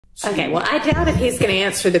Okay, well, I doubt if he's going to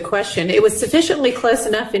answer the question. It was sufficiently close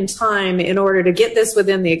enough in time in order to get this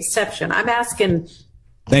within the exception. I'm asking.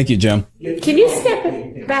 Thank you, Jim. Can you step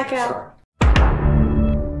it back out?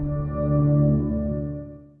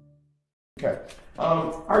 Okay.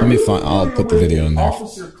 Let me find. I'll put the video in there.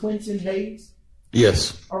 Officer Clinton Hayes?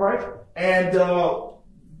 Yes. All right. And are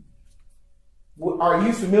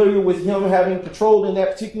you familiar with him having patrolled in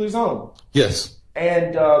that particular zone? Yes.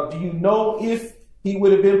 And do you know if he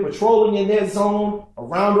would have been patrolling in that zone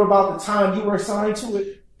around or about the time you were assigned to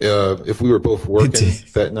it? If we were both working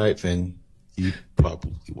that night, then he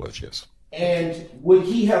probably was, yes. And would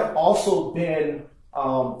he have also been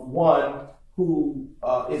one who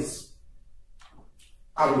is...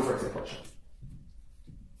 I'll rephrase that question.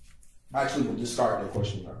 Actually, we'll discard that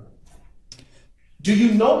question. Do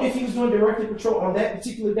you know if he was doing directed patrol on that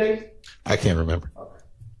particular day? I can't remember. Okay.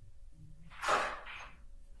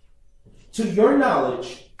 To your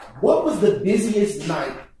knowledge, what was the busiest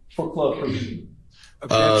night for Club Crucial?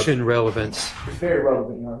 Objection, relevance. It's very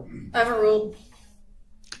relevant, Your Honor. Overruled.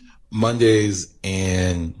 Mondays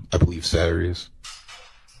and I believe Saturdays.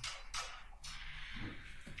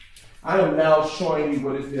 I am now showing you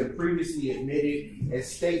what has been previously admitted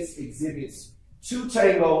as States Exhibits 2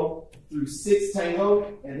 Tango through 6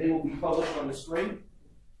 Tango, and they will be published on the screen.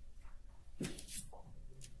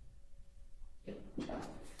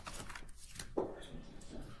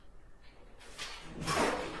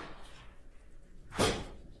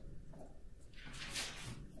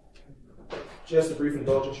 Just a brief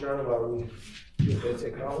indulgence, Your Honor, while we get that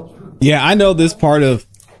technology. Yeah, I know this part of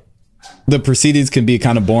the proceedings can be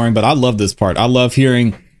kind of boring, but I love this part. I love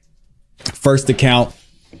hearing first account,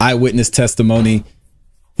 eyewitness testimony,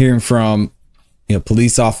 hearing from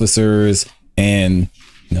police officers and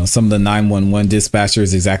some of the 911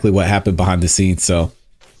 dispatchers exactly what happened behind the scenes. So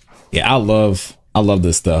yeah, I love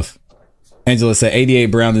this stuff. Angela said 88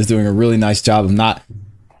 Brown is doing a really nice job of not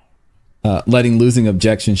letting losing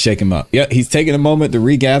objections shake him up. Yeah, he's taking a moment to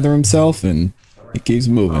regather himself and he keeps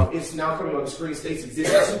moving. It's now coming on the screen. States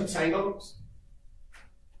Exhibit 2 Tangos.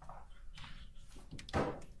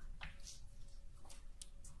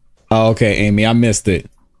 Oh, okay, Amy, I missed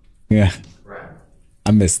it. Yeah, Right.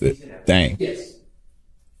 I missed it. Dang. Yes.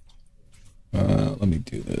 Let me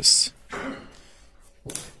do this.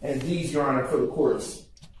 And these, Your Honor, for the court's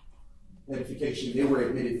edification, they were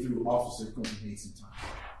admitted through Officer Clinton Hayes in time.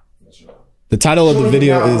 Yes, Your Honor. The title of the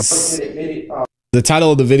video is the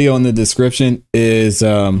title of the video in the description is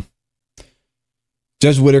Judge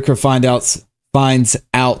Whitaker finds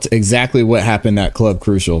out exactly what happened at Club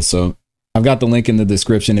Crucial. So I've got the link in the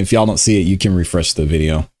description. If y'all don't see it, you can refresh the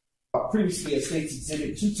video. Previously at States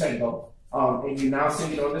Exhibit 2 Tango, and you're now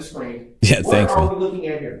seeing it on the screen. Yeah, what thankfully. are we looking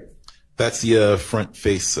at here? That's the front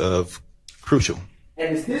face of Crucial.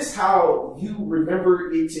 And is this how you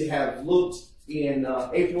remember it to have looked in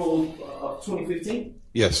April of 2015?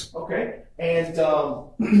 Yes. Okay. And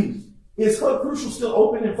is Club Crucial still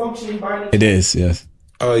open and functioning by any chance? It is, yes.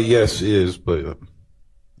 Yes, it is, but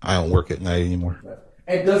I don't work at night anymore.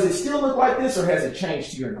 And does it still look like this, or has it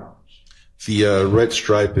changed to your knowledge? The red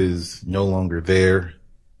stripe is no longer there,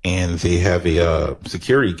 and they have a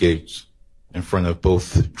security gates in front of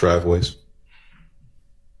both driveways.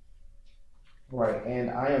 Right, and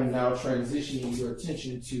I am now transitioning your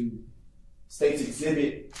attention to States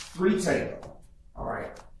Exhibit 3 Tango. All right.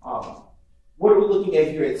 What are we looking at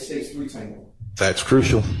here at States 3 Tango? That's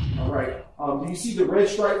Crucial. All right. Do you see the red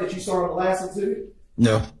stripe that you saw in the last exhibit?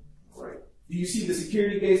 No. All right. Do you see the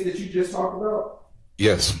security gates that you just talked about?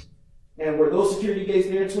 Yes. And were those security gates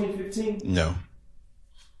there in 2015? No.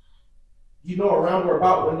 You know around or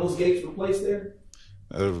about when those gates were placed there?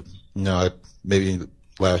 No, maybe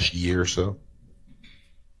last year or so.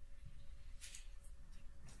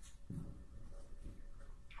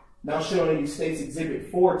 Now showing you States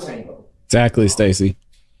Exhibit 4 Tango. Exactly, Stacy.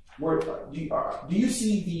 Where do you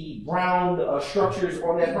see the brown structures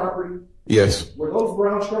on that property? Yes. Were those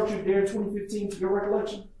brown structures there in 2015 to your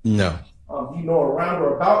recollection? No. Do you know around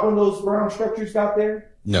or about when those brown structures got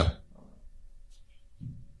there? No.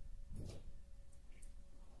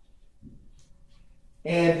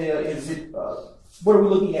 And is it, what are we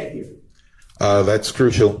looking at here? That's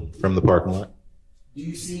Crucial from the parking lot. Do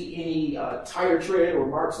you see any tire tread or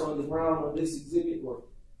marks on the ground on this exhibit? Or?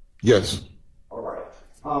 Yes. All right.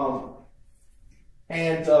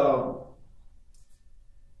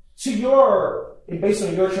 Based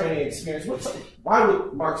on your training experience, why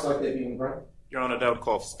would marks like that be on the ground? Your Honor, that would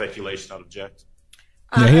call for speculation. I'd object.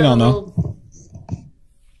 Yeah, he don't know.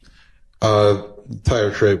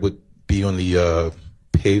 Tire tread would be on the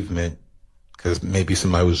pavement because maybe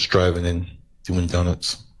somebody was driving and doing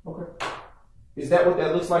donuts. Okay. Is that what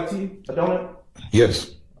that looks like to you? A donut?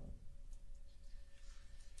 Yes.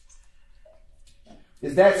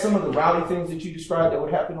 Is that some of the rowdy things that you described that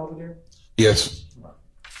would happen over there? Yes.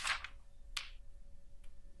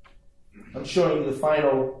 I'm showing you the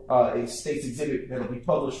final State's Exhibit that will be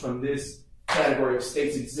published from this category of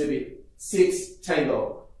State's Exhibit 6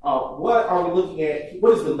 Tango. What are we looking at?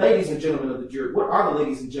 What is the ladies and gentlemen of the jury? What are the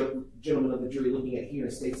ladies and gentlemen of the jury looking at here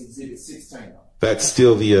in State's Exhibit 6 Tango? That's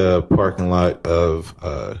still the parking lot of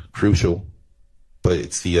Crucial, but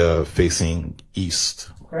it's the facing east.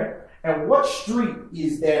 Okay. And what street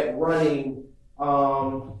is that running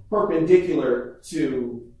perpendicular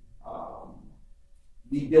to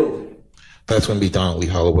the building? That's going to be Donald Lee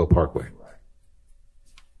Hollowell Parkway.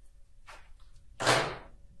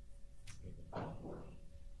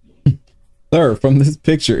 Sir, from this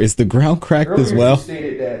picture, is the ground cracked Earlier as well? You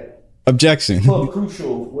stated that Objection. Club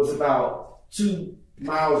Crucial was about 2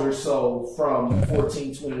 miles or so from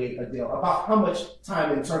 1428 Adele. About how much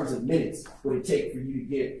time in terms of minutes would it take for you to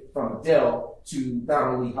get from Adele to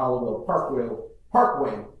Donald Lee Hollowell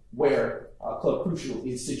Parkway, where Club Crucial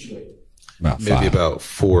is situated? Maybe about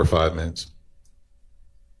 4 or 5 minutes.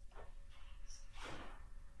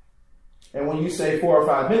 And when you say 4 or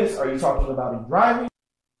 5 minutes, are you talking about in driving?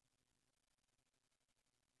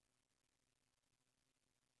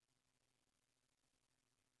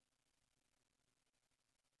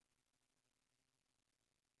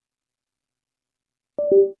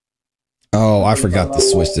 Oh, I forgot to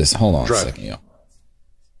switch this. Hold on a second, yo.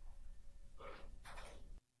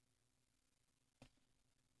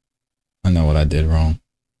 I know what I did wrong.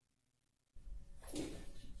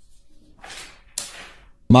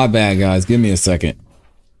 My bad, guys. Give me a second.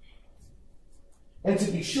 And to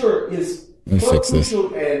be sure, is Let me Club fix this.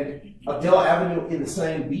 Crucial and Adele Avenue in the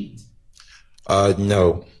same beat?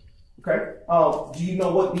 No. Okay. Do you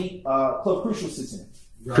know what beat Club Crucial sits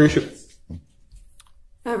in?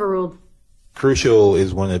 Overruled. Crucial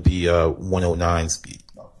is one of the 109 speed.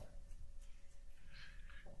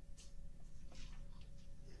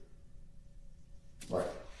 Right.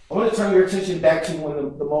 I want to turn your attention back to when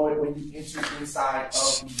the moment when you entered inside of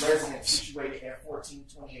the residence situated at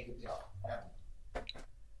 1428 Adele Avenue.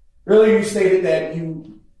 Earlier you stated that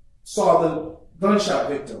you saw the gunshot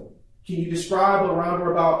victim. Can you describe around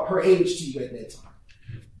or about her age to you at that time?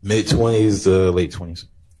 Mid-20s, late 20s.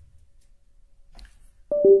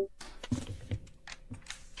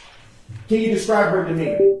 Can you describe her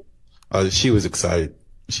demeanor? She was excited.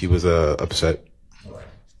 She was upset. All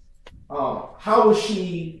right. How was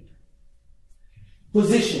she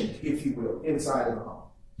positioned, if you will, inside of the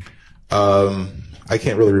home? I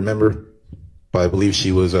can't really remember, but I believe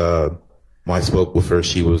she was, when I spoke with her,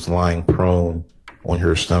 she was lying prone on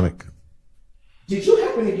her stomach. Did you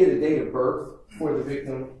happen to get a date of birth for the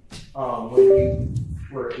victim when you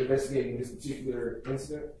were investigating this particular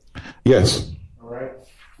incident? Yes. All right.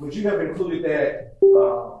 Would you have included that?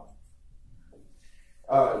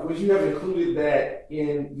 Would you have included that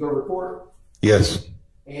in your report? Yes.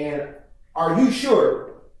 And are you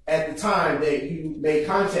sure at the time that you made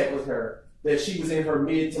contact with her that she was in her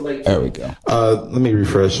mid to late 20s? There we go. Let me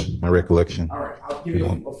refresh my recollection. All right. I'll give you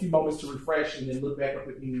a few moments to refresh and then look back up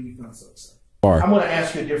at me when you've done so, sir. All right. I'm going to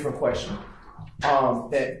ask you a different question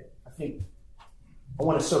that I think I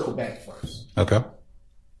want to circle back first. Okay.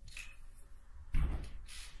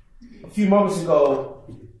 A few moments ago,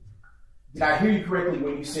 did I hear you correctly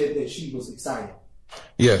when you said that she was excited?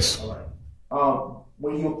 Yes. All right.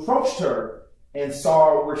 When you approached her and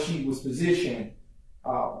saw where she was positioned,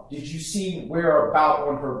 did you see where about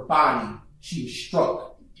on her body she was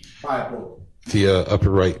struck by a bullet? The upper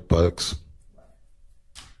right buttocks.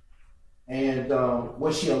 And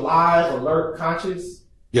was she alive, alert, conscious?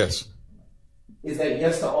 Yes. Is that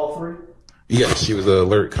yes to all three? Yes, she was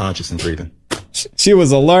alert, conscious, and breathing. She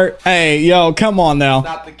was alert. Hey, yo, come on now.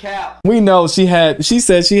 Not the cap. We know she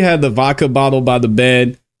said she had the vodka bottle by the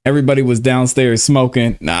bed. Everybody was downstairs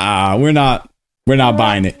smoking. Nah, we're not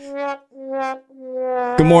buying it.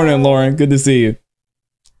 Good morning, Lauren. Good to see you.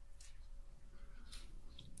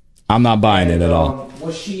 I'm not buying it at all.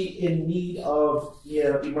 Was she in need of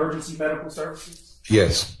emergency medical services?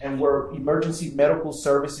 Yes. And were emergency medical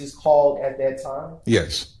services called at that time?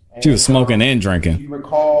 Yes. She was smoking and Do drinking. you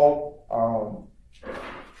recall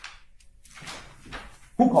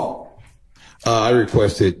who called? I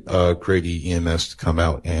requested Grady EMS to come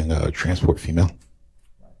out and transport female.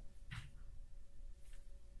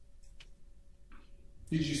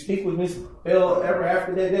 Did you speak with Ms. Bell ever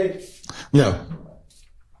after that day? No.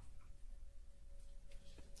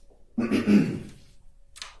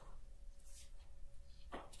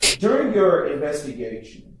 During your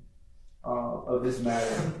investigation of this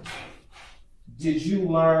matter, did you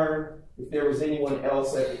learn if there was anyone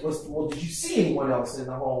else did you see anyone else in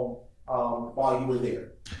the home while you were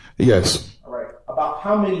there? Yes. All right. About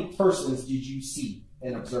how many persons did you see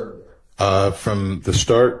and observe there? From the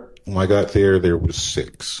start, when I got there was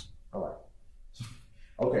 6. All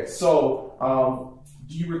right. Okay. So,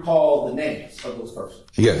 do you recall the names of those persons?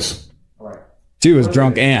 Yes. All right. She was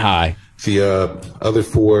drunk and high. The other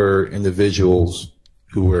 4 individuals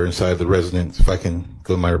who were inside the residence, if I can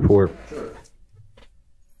go to my report. Sure.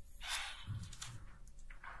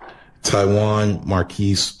 Taiwan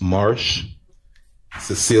Marquise Marsh,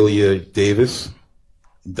 Cecilia Davis,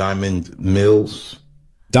 Diamond Mills.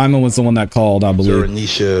 Diamond was the one that called, I believe.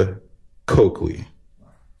 Zeranisha Coakley.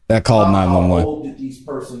 That called How 911. old did these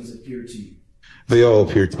persons appear to you? They all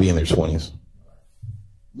appeared to be in their 20s.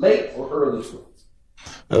 Late or early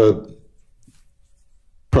 20s?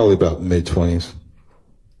 Probably about mid-20s.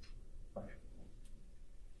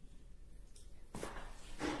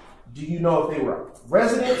 Do you know if they were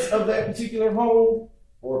residents of that particular home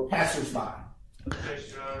or passersby?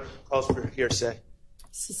 Calls for hearsay.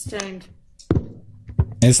 Sustained.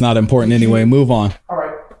 It's not important anyway. Move on. All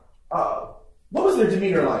right. What was their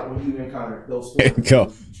demeanor like when you encountered those 4? There you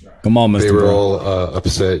go. Come on, Mr. They were Bro. all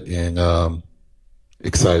upset and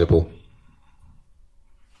excitable.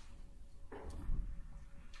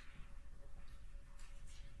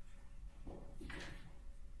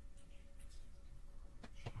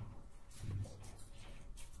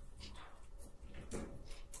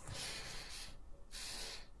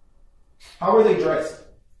 How were they dressed?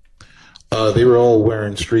 They were all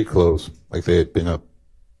wearing street clothes, like they had been up.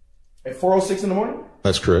 At 4:06 in the morning?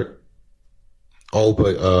 That's correct. All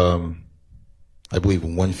but, I believe,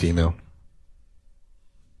 1 female.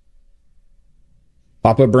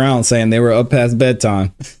 Papa Brown saying they were up past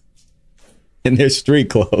bedtime in their street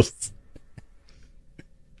clothes.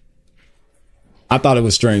 I thought it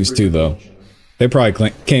was strange too, though. They probably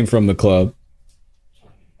came from the club.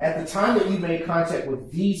 At the time that you made contact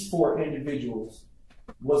with these 4 individuals,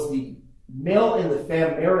 was the male in the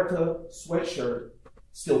Famerica sweatshirt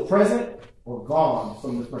still present or gone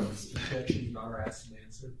from the premises? Objection, not asked and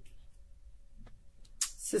answered.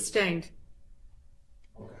 Sustained.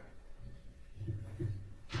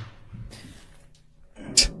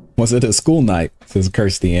 Was it a school night? Says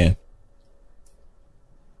Kirsty Ann.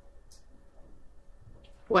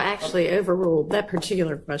 Well, actually overruled. That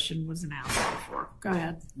particular question wasn't asked before. Go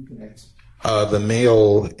ahead. You can answer. The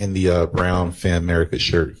male in the brown Fan America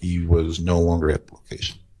shirt, he was no longer at the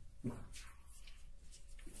location.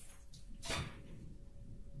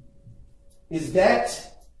 Is that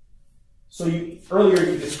so?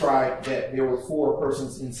 Earlier you described that there were 4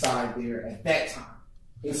 persons inside there at that time,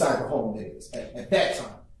 inside the home. That is at that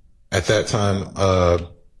time. At that time,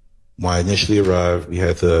 when I initially arrived, we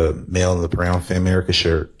had the male in the brown Fan America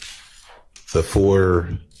shirt, the 4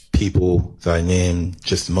 people that I named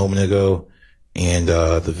just a moment ago, and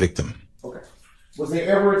the victim. Okay. Was there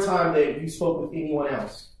ever a time that you spoke with anyone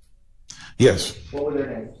else? Yes. What were their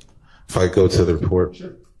names? If I go to the report.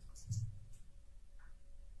 Sure.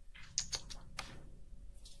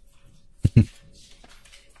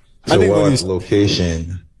 So while at the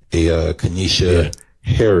location, a Kanisha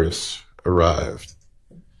Harris arrived.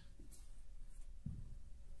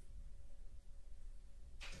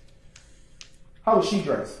 How was she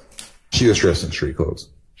dressed? She was dressed in street clothes.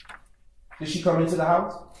 Did she come into the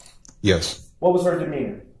house? Yes. What was her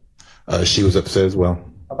demeanor? She was upset as well.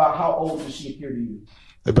 About how old did she appear to you?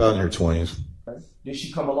 About in her 20s. Okay. Did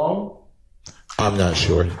she come alone? I'm not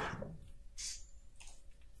sure.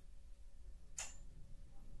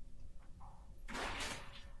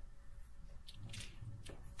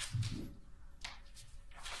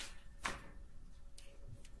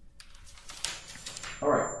 All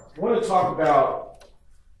right. I want to talk about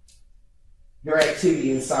your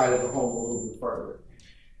activity inside of the home a little bit further.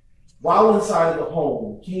 While inside of the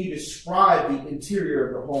home, can you describe the interior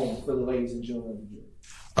of the home for the ladies and gentlemen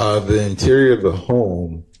of the jury? The interior of the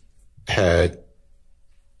home had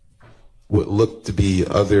what looked to be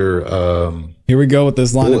other Here we go with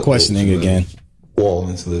this line of bullet questioning holes in the again. wall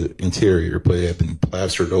into the interior, but it had been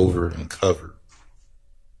plastered over and covered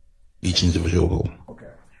each individual hole. Okay.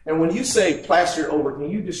 And when you say plastered over, can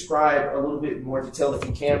you describe a little bit more detail, if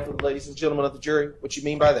you can, for the ladies and gentlemen of the jury, what you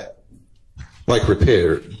mean by that? Like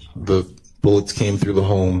repaired. The bullets came through the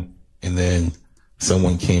home, and then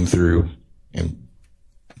someone came through and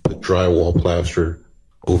put drywall plaster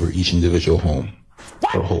over each individual home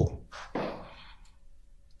or hole.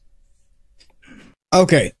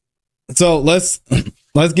 Okay, so let's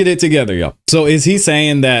get it together, y'all. So is he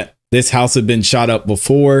saying that this house had been shot up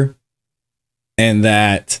before and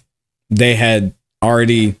that they had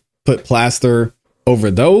already put plaster over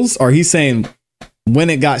those? Or he's saying when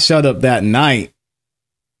it got shut up that night,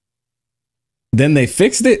 then they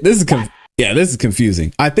fixed it? This is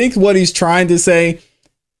confusing. I think what he's trying to say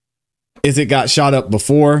is it got shot up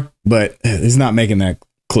before, but he's not making that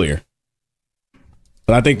clear.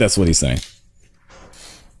 But I think that's what he's saying.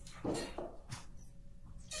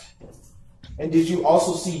 And did you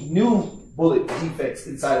also see new bullet defects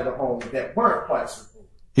inside of the home that weren't plastered?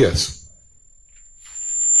 Yes.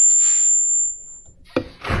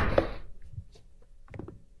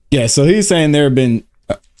 Yeah, so he's saying there have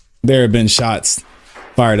been shots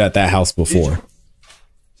fired at that house before.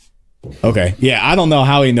 Okay. Yeah, I don't know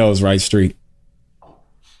how he knows Wright Street.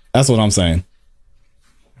 That's what I'm saying.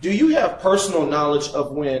 Do you have personal knowledge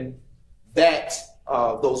of when that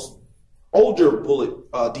those older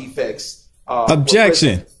bullet defects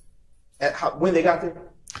objection when they got there?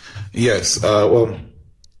 Yes. Well,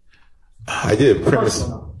 I did premise.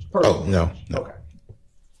 Oh, no. Okay.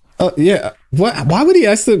 Oh, yeah. What? Why would he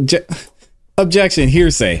ask the objection?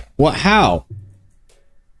 Hearsay. What? How?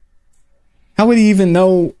 How would he even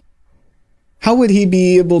know? How would he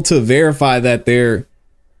be able to verify that they're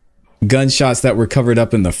gunshots that were covered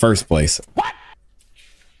up in the first place? What?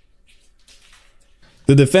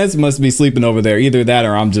 The defense must be sleeping over there. Either that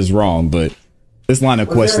or I'm just wrong, but this line of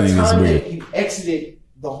questioning is weird. You exited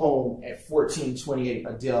the home at 1428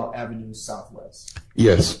 Adele Avenue Southwest.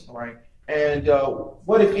 Yes. All right. And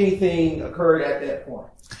what, if anything, occurred at that point?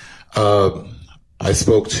 I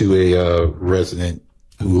spoke to a resident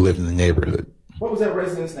who lived in the neighborhood. What was that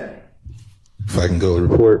resident's name? If I can go to the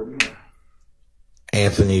report.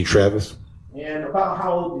 Anthony Travis. And about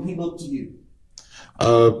how old did he look to you?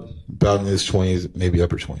 About in his 20s, maybe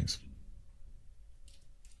upper 20s.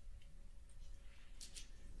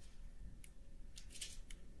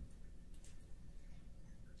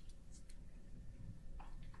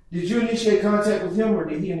 Did you initiate contact with him, or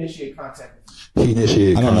did he initiate contact with you? He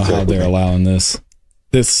initiated contact. I don't know how they're allowing this.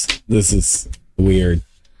 This is weird.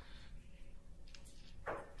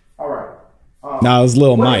 All right. Now it was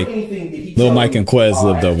Lil Mike. Lil Lil Mike and Quez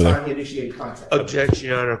lived over there. Objection,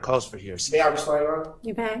 Your Honor, calls for hearsay. May I respond, Your Honor?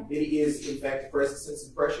 You may. It is, in fact, the present sense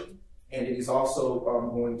impression, and it is also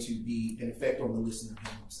going to be an effect on the listener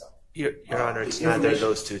himself. Your Honor, it's neither of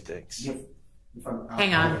those two things.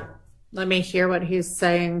 Hang on. Let me hear what he's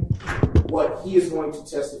saying. What he is going to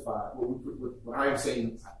testify, what I am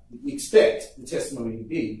saying, we expect the testimony to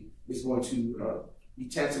be, is going to be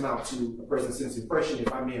tantamount to a present sense impression.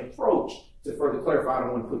 If I may approach to further clarify, I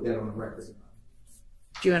don't want to put that on the record.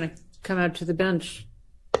 Do you want to come out to the bench?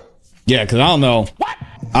 Yeah, because I don't know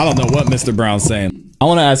what Mr. Brown's saying. I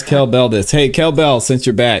want to ask Kel Bell this. Hey, Kel Bell, since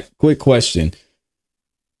you're back, quick question.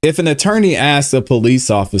 If an attorney asks a police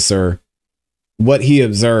officer what he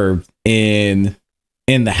observed in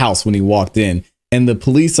the house when he walked in, and the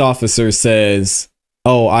police officer says,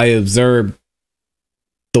 "Oh, I observed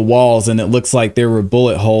the walls and it looks like there were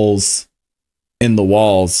bullet holes in the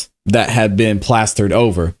walls that had been plastered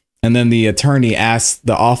over," and then the attorney asks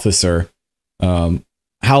the officer,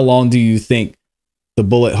 how long do you think the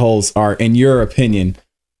bullet holes are, in your opinion,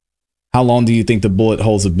 how long do you think the bullet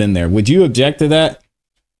holes have been there? Would you object to that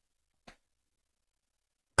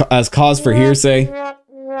as cause for hearsay?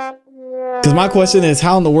 Because my question is,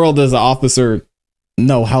 how in the world does the officer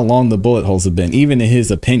know how long the bullet holes have been, even in his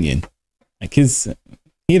opinion? Like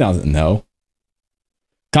he doesn't know.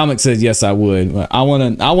 Comic says, yes, I would. I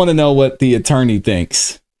want to know what the attorney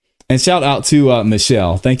thinks. And shout out to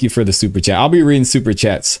Michelle. Thank you for the super chat. I'll be reading super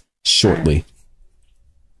chats shortly.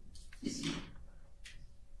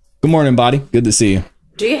 Good morning, Body. Good to see you.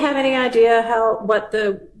 Do you have any idea what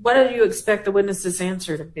do you expect the witness's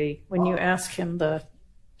answer to be when you ask him the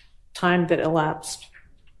time that elapsed?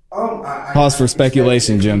 Pause for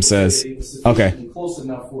speculation, Jim says. Okay. Close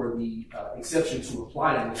enough for the exception to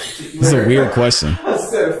apply to this particular. This is a weird question.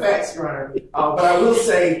 Set of facts, Your Honor. But I will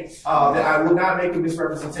say that I will not make a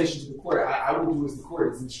misrepresentation to the court. I will do as the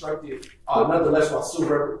court is instructed. Nonetheless, while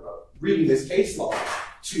still reading this case law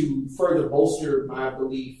to further bolster my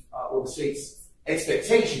belief or the state's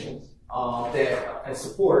expectation that and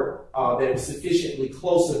support that it's sufficiently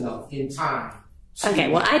close enough in time. Okay,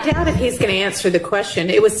 well, I doubt if he's going to answer the question.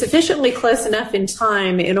 It was sufficiently close enough in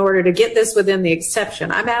time in order to get this within the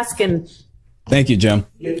exception. I'm asking. Thank you, Jim.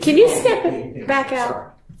 Can you step it back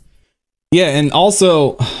out? Yeah, and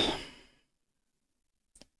also,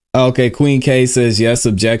 okay, Queen K says yes,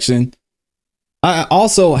 objection.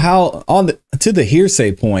 Also, how to the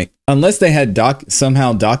hearsay point, unless they had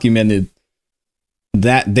somehow documented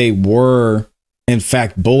that they were in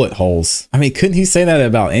fact, bullet holes. I mean, couldn't he say that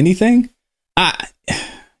about anything?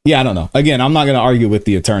 Yeah, I don't know. Again, I'm not going to argue with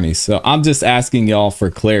the attorneys. So I'm just asking y'all for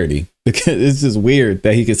clarity, because it's just weird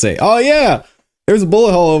that he could say, oh yeah, there's a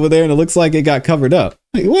bullet hole over there and it looks like it got covered up.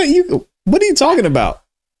 Like, what are you talking about?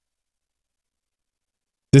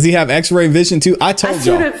 Does he have X-ray vision too? I told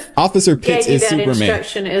y'all, Officer Pitts is Superman.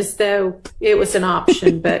 Instruction as though it was an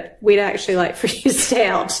option, but we'd actually like for you to stay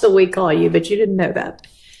out till we call you, but you didn't know that.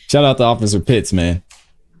 Shout out to Officer Pitts, man.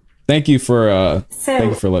 Thank you for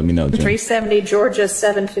letting me know, Jim. 370 Georgia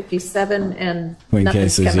 757 and Queen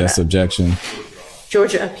cases, yes, objection.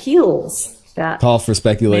 Georgia appeals that. Call for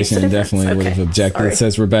speculation and definitely would have objected,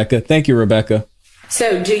 says Rebecca. Thank you, Rebecca.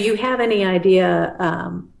 So do you have any idea,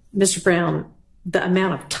 Mr. Brown, the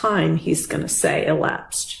amount of time he's going to say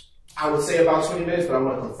elapsed? I would say about 20 minutes, but I'm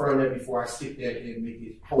going to confirm that before I stick that and make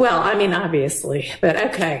it. Well, I mean, obviously, but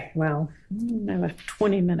okay. Well, no, if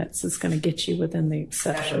 20 minutes is going to get you within the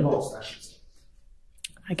exception.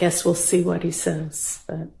 I guess we'll see what he says,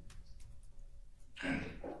 but.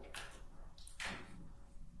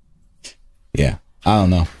 Yeah, I don't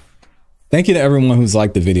know. Thank you to everyone who's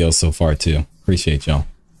liked the video so far too. Appreciate y'all.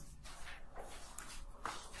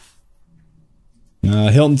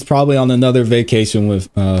 Hilton's probably on another vacation with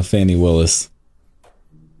Fannie Willis.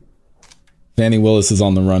 Fannie Willis is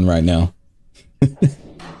on the run right now.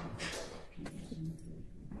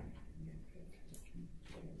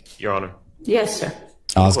 Your Honor. Yes, sir.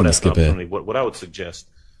 I was going to skip it. What I would suggest,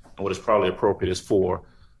 and what is probably appropriate, is for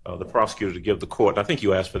the prosecutor to give the court, I think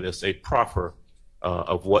you asked for this, a proffer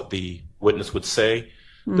of what the witness would say.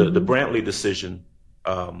 Mm-hmm. The Brantley decision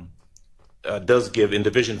does give, in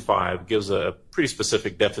Division 5, gives a pretty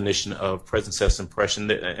specific definition of present sense impression.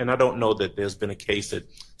 And I don't know that there's been a case that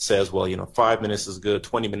says, well, 5 minutes is good,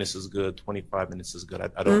 20 minutes is good, 25 minutes is good.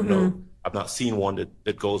 I don't know. I've not seen one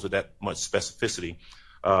that goes with that much specificity.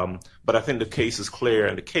 But I think the case is clear,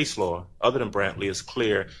 and the case law, other than Brantley, is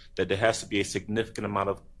clear that there has to be a significant amount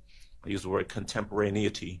of, I use the word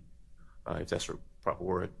contemporaneity, if that's a proper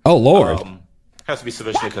word. Oh, Lord. Has to be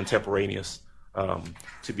sufficiently contemporaneous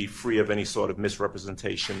to be free of any sort of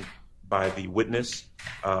misrepresentation by the witness.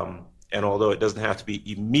 And although it doesn't have to be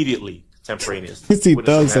immediately contemporaneous, he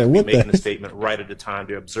does say, what making the statement right at the time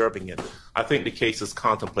they're observing it. I think the cases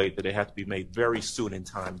contemplate that it has to be made very soon in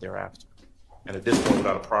time thereafter. And at this point,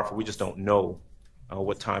 without a proffer, we just don't know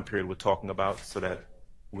what time period we're talking about, so that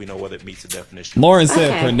we know whether it meets the definition. Lauren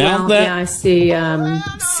said, pronounce that. Yeah, I see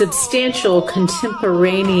substantial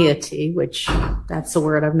contemporaneity, which that's a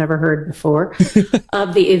word I've never heard before,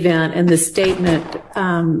 of the event. And the statement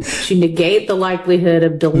to negate the likelihood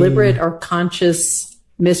of deliberate or conscious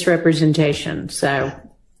misrepresentation. So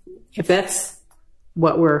if that's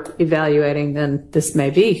what we're evaluating, then this may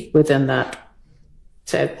be within that.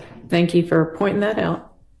 So thank you for pointing that out.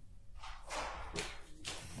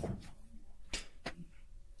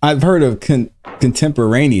 I've heard of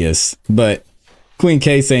contemporaneous, but Queen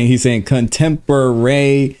K saying he's saying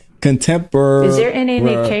contemporary. Is there any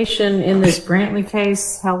indication in this Brantley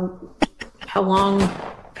case how long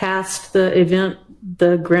past the event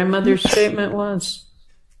the grandmother's statement was?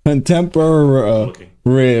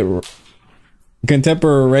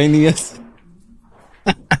 Contemporaneous.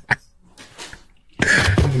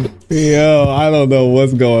 Yo, I don't know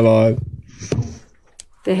what's going on.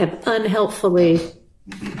 They have unhelpfully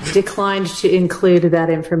declined to include that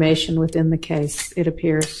information within the case, it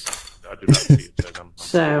appears. I do not see it.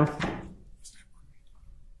 So.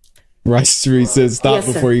 Rice Street says, stop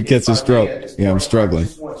before you catch a stroke. Yeah, I'm struggling. I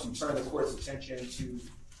just want to turn the court's attention to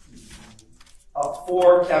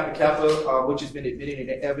 4 Kappa Kappa, which has been admitted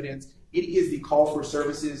into evidence. It is the call for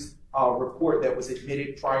services report that was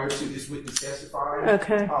admitted prior to this witness testifying.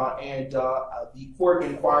 Okay. And the court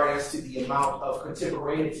inquired as to the amount of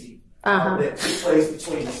contemporaneity that took place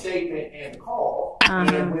between the statement and the call.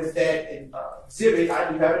 And with that exhibit,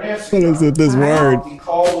 I do have an answer. What is it, this word? The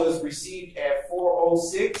call was received at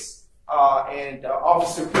 4:06, and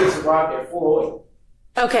Officer Pitts arrived at 4:08.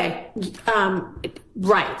 Okay.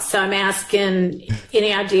 Right. So I'm asking,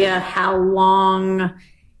 any idea how long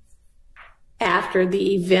after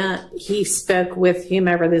the event he spoke with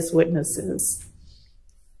whomever this witness is?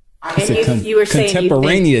 And you were saying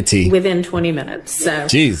contemporaneity within 20 minutes. So,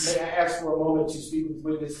 jeez. May I ask for a moment to speak with the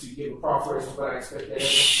witness to give a proffer as to what I expect that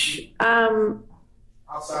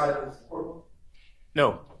outside of the courtroom?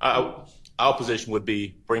 No, our position would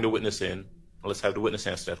be bring the witness in. Let's have the witness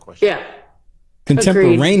answer that question. Yeah.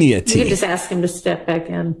 Contemporaneity. Agreed. You can just ask him to step back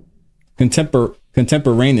in.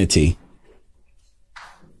 Contemporaneity.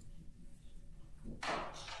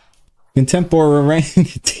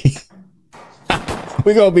 Contemporaneity.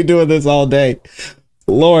 We're going to be doing this all day.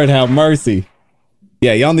 Lord have mercy.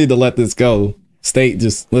 Yeah, y'all need to let this go. State,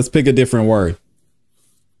 just let's pick a different word.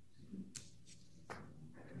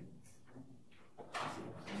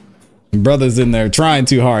 Brothers in there trying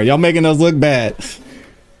too hard. Y'all making us look bad.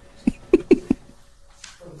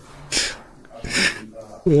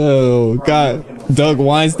 Oh, God. Doug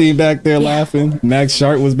Weinstein back there laughing. Max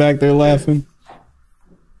Sharp was back there laughing.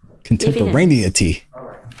 Contemporaneity.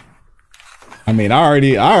 I mean, I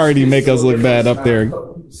already make us look bad up there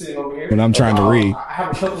when I'm trying to read. I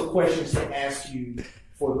have a couple of questions to ask you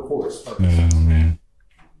for the court's purpose. Oh, man.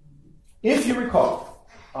 If you recall,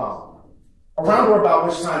 around or about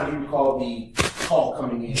which time do you recall the call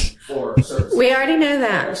coming in for service? We already know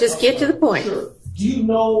that. Just get to the point. Sure. Do you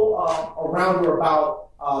know around or about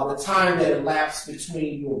the time that elapsed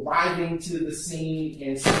between you arriving to the scene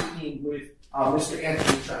and speaking with Mr.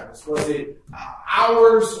 Anthony Travis? Was it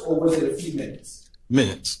hours or was it a few minutes?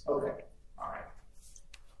 Minutes. Okay. All right.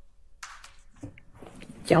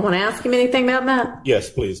 Y'all want to ask him anything about that? Yes,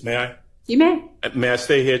 please. May I? You may. May I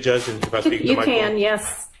stay here, Judge, and if I speak to the You microphone? can,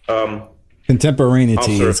 yes. Contemporaneity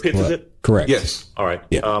Officer is Pitts, is it? correct. Yes. All right.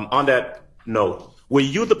 Yeah. On that note, were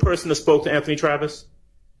you the person that spoke to Anthony Travis?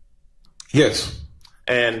 Yes.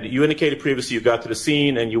 And you indicated previously you got to the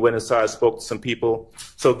scene and you went inside, spoke to some people.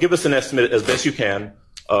 So give us an estimate as best you can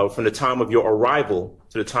from the time of your arrival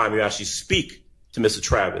to the time you actually speak to Mr.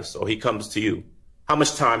 Travis or he comes to you. How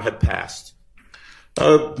much time had passed?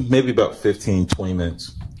 Maybe about 15, 20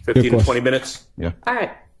 minutes. 15 to 20 minutes? Yeah. All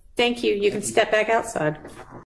right. Thank you. You can step back outside.